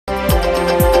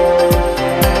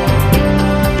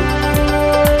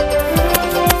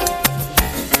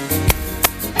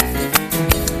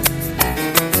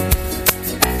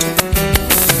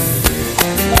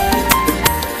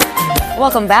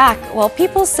Welcome back. Well,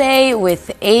 people say with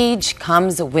age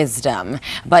comes wisdom,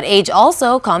 but age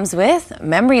also comes with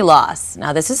memory loss.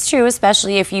 Now, this is true,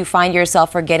 especially if you find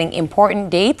yourself forgetting important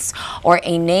dates or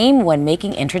a name when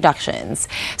making introductions.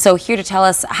 So here to tell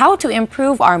us how to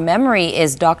improve our memory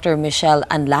is Dr. Michelle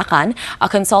Anlacan, a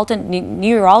consultant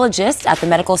neurologist at the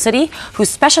Medical City who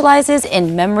specializes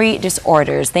in memory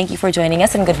disorders. Thank you for joining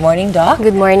us and good morning, Doc.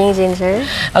 Good morning, Ginger.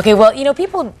 Okay, well,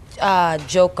 people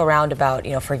joke around about,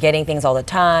 forgetting things all the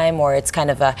time, or it's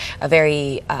kind of a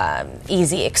very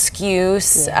easy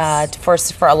excuse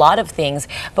for a lot of things.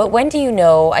 But when do you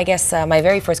know, I guess my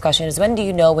very first question is, when do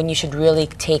you know when you should really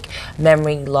take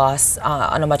memory loss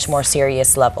on a much more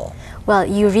serious level? Well,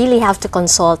 you really have to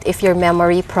consult if your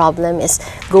memory problem is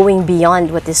going beyond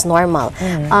what is normal.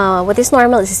 What is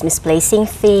normal is misplacing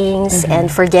things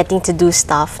and forgetting to do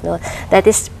stuff. No? That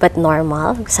is but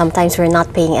normal. Sometimes we're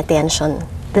not paying attention.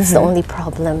 That's the only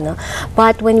problem. No?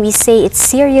 But when we say it's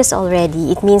serious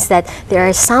already, it means that there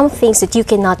are some things that you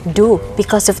cannot do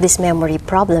because of this memory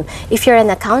problem. If you're an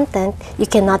accountant, you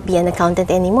cannot be an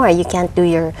accountant anymore. You can't do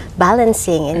your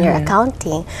balancing and your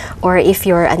accounting. Or if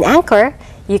you're an anchor,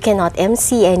 you cannot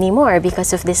MC anymore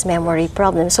because of this memory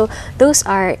problem. So those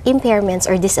are impairments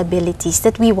or disabilities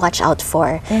that we watch out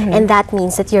for. And that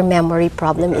means that your memory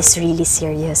problem is really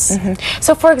serious.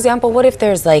 So for example, what if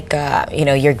there's like,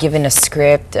 you're given a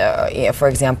script, for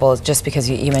example, just because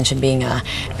you mentioned being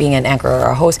an anchor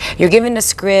or a host, you're given a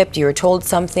script, you're told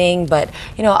something, but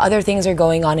other things are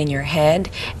going on in your head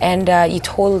and you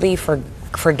totally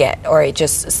forget, or it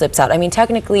just slips out. I mean,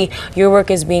 technically your work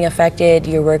is being affected,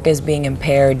 your work is being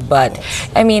impaired, but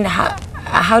I mean,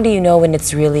 how do you know when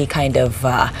it's really kind of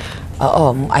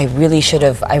I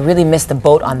really missed the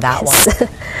boat on that one?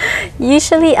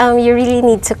 Usually, you really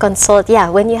need to consult,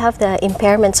 when you have the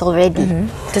impairments already.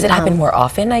 Does it happen more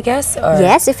often, I guess? Or?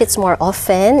 Yes, if it's more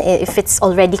often, if it's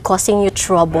already causing you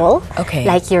trouble,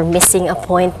 like you're missing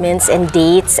appointments and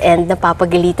dates and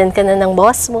napapagalitan ka na ng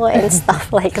boss mo and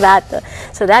stuff like that.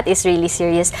 So that is really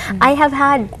serious. I have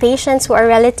had patients who are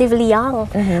relatively young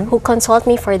who consult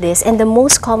me for this, and the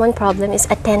most common problem is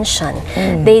attention.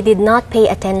 They did not pay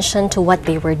attention to what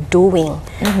they were doing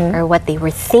or what they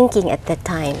were thinking at the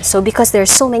time. So because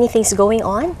there's so many things going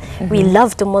on, we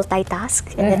love to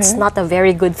multitask, and it's not a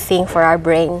very good thing for our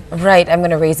brain. Right, I'm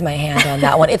going to raise my hand on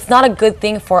that one. It's not a good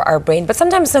thing for our brain, but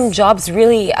sometimes some jobs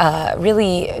really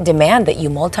demand that you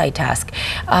multitask.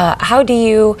 How do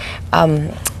you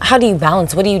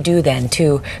balance? What do you do then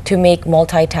to make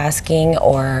multitasking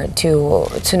or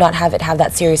to not have it have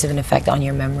that serious of an effect on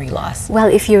your memory loss? Well,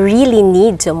 if you really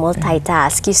need to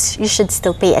multitask, you should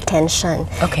still pay attention.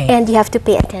 And you have to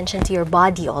pay attention to your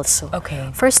body also.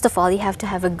 First of all, you have to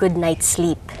have a good night's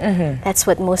sleep. That's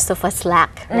what most of us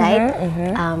lack, right?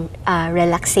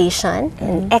 Relaxation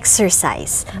and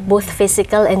exercise, both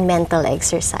physical and mental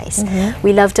exercise.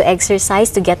 We love to exercise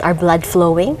to get our blood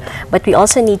flowing, but we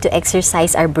also need to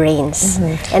exercise our brains.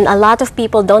 And a lot of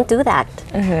people don't do that.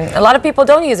 A lot of people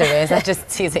don't use their brains. I'm just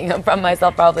teasing from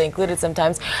myself, probably included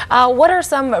sometimes. What are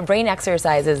some brain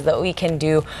exercises that we can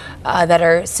do that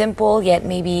are simple yet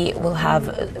maybe will have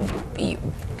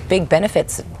big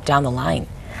benefits down the line?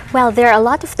 Well, there are a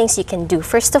lot of things you can do.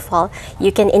 First of all, you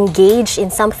can engage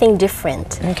in something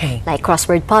different, like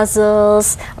crossword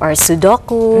puzzles or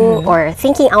Sudoku or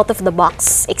thinking out of the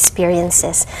box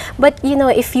experiences. But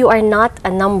if you are not a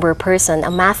number person,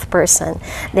 a math person,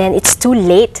 then it's too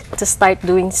late to start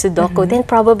doing Sudoku. Then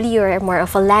probably you're more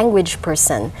of a language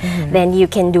person. Then you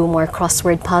can do more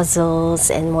crossword puzzles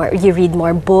and you read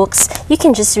more books. You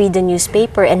can just read the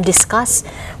newspaper and discuss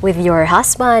with your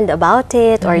husband about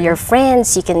it or your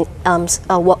friends. You can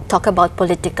talk about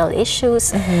political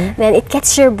issues. Then it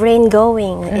gets your brain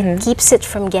going. It keeps it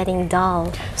from getting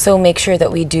dull. So make sure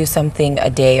that we do something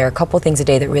a day or a couple things a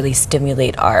day that really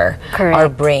stimulate our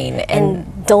brain. And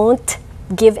don't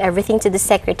give everything to the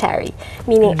secretary.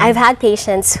 Meaning, I've had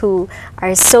patients who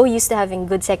are so used to having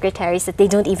good secretaries that they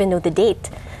don't even know the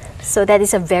date. So that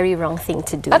is a very wrong thing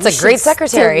to do. That's a great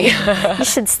secretary. You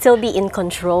should still be in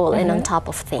control and on top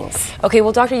of things. Okay,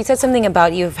 well, doctor, you said something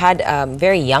about you've had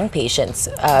very young patients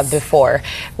before.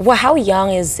 Well, how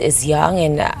young is young?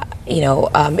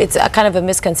 And it's a kind of a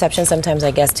misconception sometimes,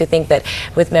 I guess, to think that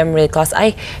with memory loss,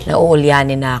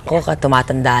 nauulyanin na ako,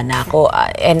 tumatanda na ako,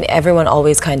 and everyone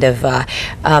always kind of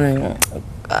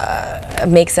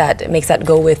makes that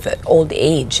go with old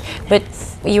age. But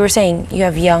you were saying you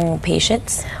have young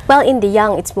patients? Well, in the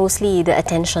young, it's mostly the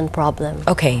attention problem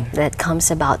Okay. that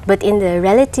comes about. But in the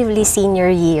relatively senior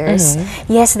years,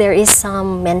 yes, there is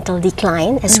some mental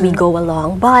decline as we go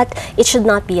along, but it should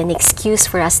not be an excuse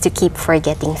for us to keep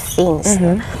forgetting things.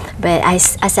 But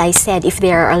as I said, if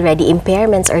there are already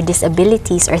impairments or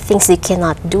disabilities or things you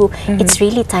cannot do, it's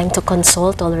really time to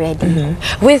consult already.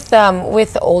 With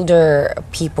older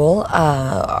people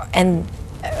and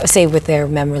say with their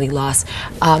memory loss,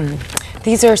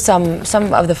 these are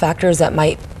some of the factors that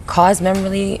might cause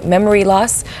memory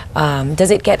loss.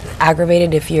 Does it get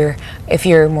aggravated if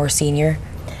you're more senior?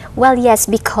 Well, yes,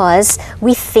 because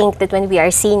we think that when we are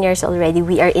seniors already,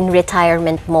 we are in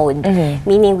retirement mode,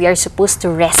 meaning we are supposed to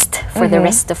rest for the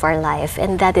rest of our life,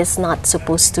 and that is not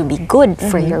supposed to be good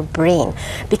for your brain.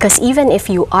 Because even if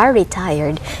you are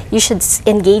retired, you should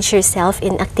engage yourself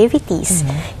in activities.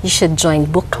 You should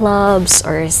join book clubs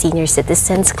or senior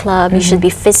citizens club. You should be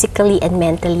physically and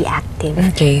mentally active.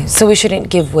 Okay, so we shouldn't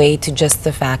give way to just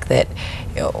the fact that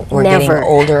we're Never. getting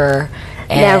older.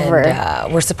 And, Never.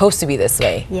 We're supposed to be this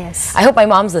way. Yes. I hope my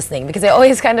mom's listening, because I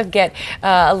always kind of get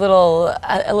a little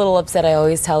upset. I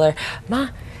always tell her, "Ma,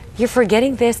 you're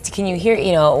forgetting this. Can you hear?"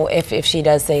 You know, if she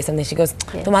does say something, she goes,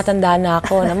 "Tumatanda na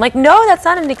ako," and I'm like, "No, that's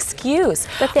not an excuse."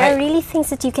 But there are really things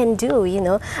that you can do, you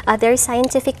know. There is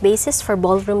scientific basis for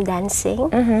ballroom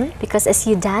dancing because as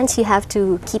you dance, you have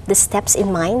to keep the steps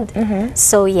in mind.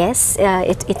 So yes,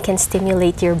 it can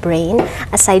stimulate your brain.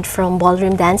 Aside from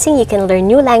ballroom dancing, you can learn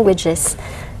new languages.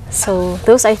 So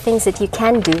those are things that you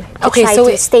can do to try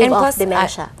to stave off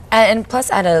dementia. And plus,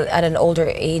 at an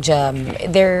older age,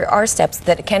 there are steps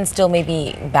that can still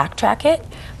maybe backtrack it.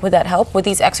 Would that help? Would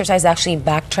these exercises actually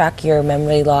backtrack your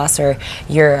memory loss or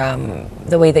your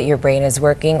the way that your brain is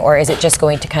working, or is it just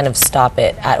going to kind of stop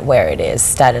it at where it is,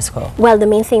 status quo? Well, the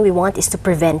main thing we want is to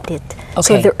prevent it.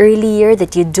 So Okay. the earlier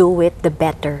that you do it, the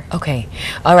better. Okay.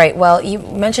 All right. Well, you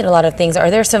mentioned a lot of things.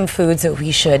 Are there some foods that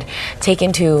we should take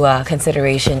into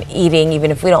consideration eating,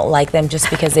 even if we don't like them, just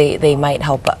because they might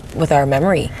help with our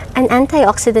memory? An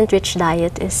antioxidant-rich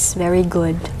diet is very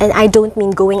good. And I don't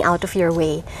mean going out of your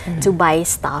way to buy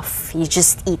stuff. You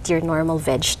just eat your normal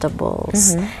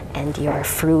vegetables and your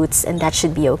fruits, and that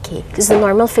should be okay. Because the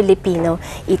normal Filipino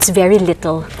eats very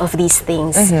little of these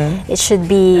things. It should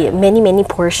be many, many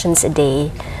portions a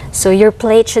day. So your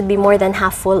plate should be more than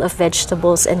half full of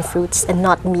vegetables and fruits and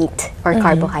not meat or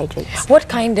carbohydrates. What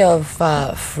kind of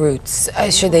fruits?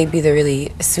 Should they be the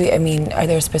really sweet? I mean, are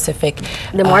there specific?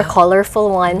 The more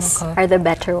colorful ones are the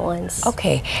better ones.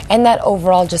 Okay, and that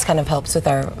overall just kind of helps with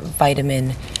our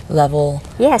vitamin level.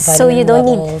 Yes, so you don't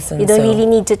vitamin really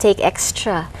need to take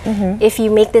extra. If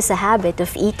you make this a habit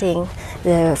of eating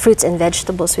the fruits and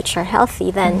vegetables which are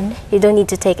healthy, then you don't need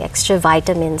to take extra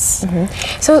vitamins.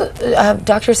 So,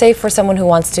 Dr. Say, for someone who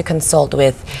wants to consult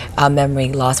with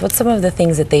memory loss, what's some of the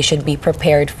things that they should be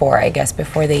prepared for, I guess,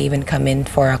 before they even come in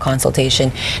for a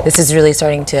consultation? This is really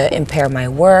starting to impair my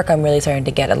work. I'm really starting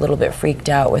to get a little bit freaked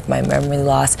out with my memory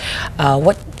loss.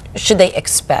 What should they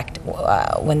expect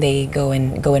when they go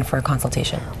in for a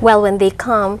consultation? Well, when they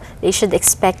come, they should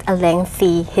expect a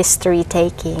lengthy history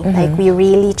taking. Like, we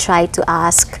really try to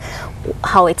ask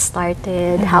how it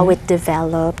started, how it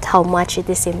developed, how much it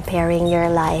is impairing your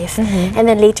life. And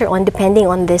then later on, depending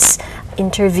on this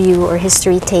interview or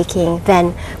history taking,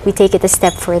 then we take it a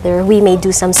step further. We may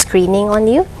do some screening on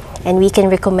you, and we can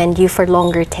recommend you for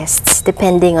longer tests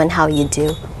depending on how you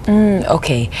do.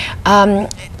 Okay.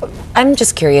 I'm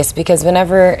just curious because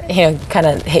whenever you kind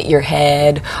of hit your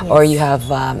head, or you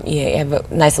have a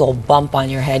nice little bump on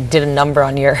your head, did a number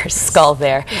on your skull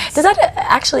there. Does that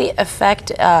actually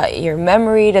affect your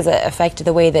memory? Does it affect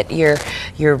the way that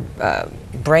your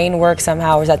brain works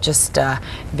somehow, or is that just a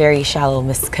very shallow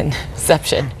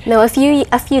misconception? No, a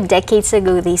few decades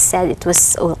ago they said it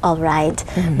was all right,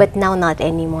 but now not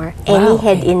anymore. Any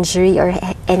head injury or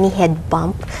any head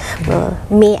bump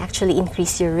may actually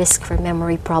increase your risk for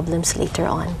memory problems later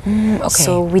on.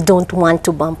 So we don't want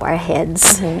to bump our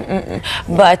heads.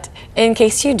 But in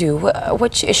case you do,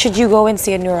 should you go and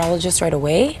see a neurologist right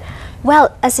away?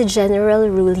 Well, as a general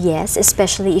rule, yes,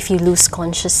 especially if you lose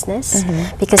consciousness,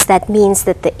 because that means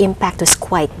that the impact was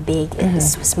quite big. It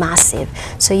was massive.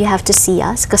 So you have to see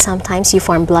us, because sometimes you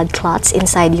form blood clots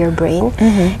inside your brain.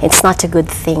 It's not a good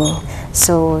thing.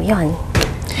 So, yun.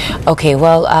 Okay,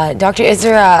 well, doctor, is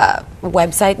there a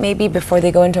website maybe before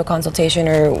they go into a consultation,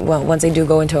 or once they do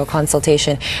go into a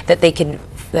consultation, that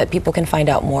people can find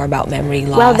out more about memory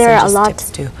loss? Well, there and are a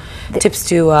just lot. tips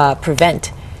to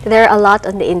prevent There are a lot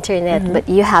on the internet, but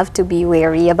you have to be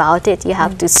wary about it. You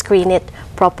have to screen it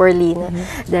properly.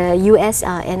 The US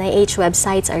NIH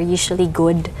websites are usually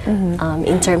good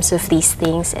in terms of these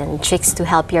things and tricks to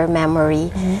help your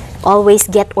memory. Always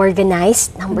get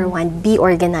organized. Number one, be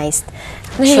organized.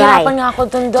 Nahihirapan nga ako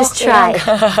dun, Doc. Just try.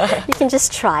 You can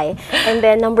just try. And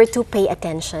then number two, pay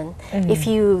attention. If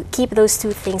you keep those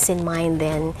two things in mind,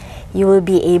 then you will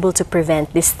be able to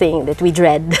prevent this thing that we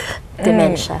dread,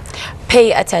 dementia.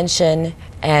 Pay attention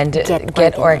and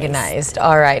get organized.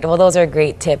 All right. Well, those are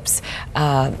great tips,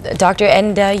 Doctor.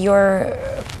 And are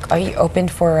you open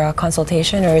for a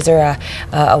consultation, or is there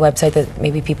a website that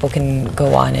maybe people can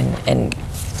go on and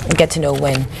get to know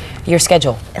when your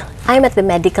schedule? I'm at the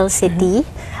Medical City.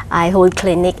 I hold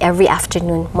clinic every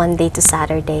afternoon, Monday to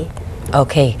Saturday.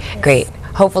 Okay, great.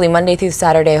 Hopefully Monday through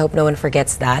Saturday. I hope no one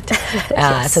forgets that,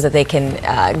 so that they can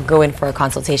go in for a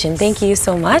consultation. Thank you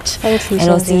so much. Thank you, and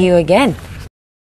we'll see you again.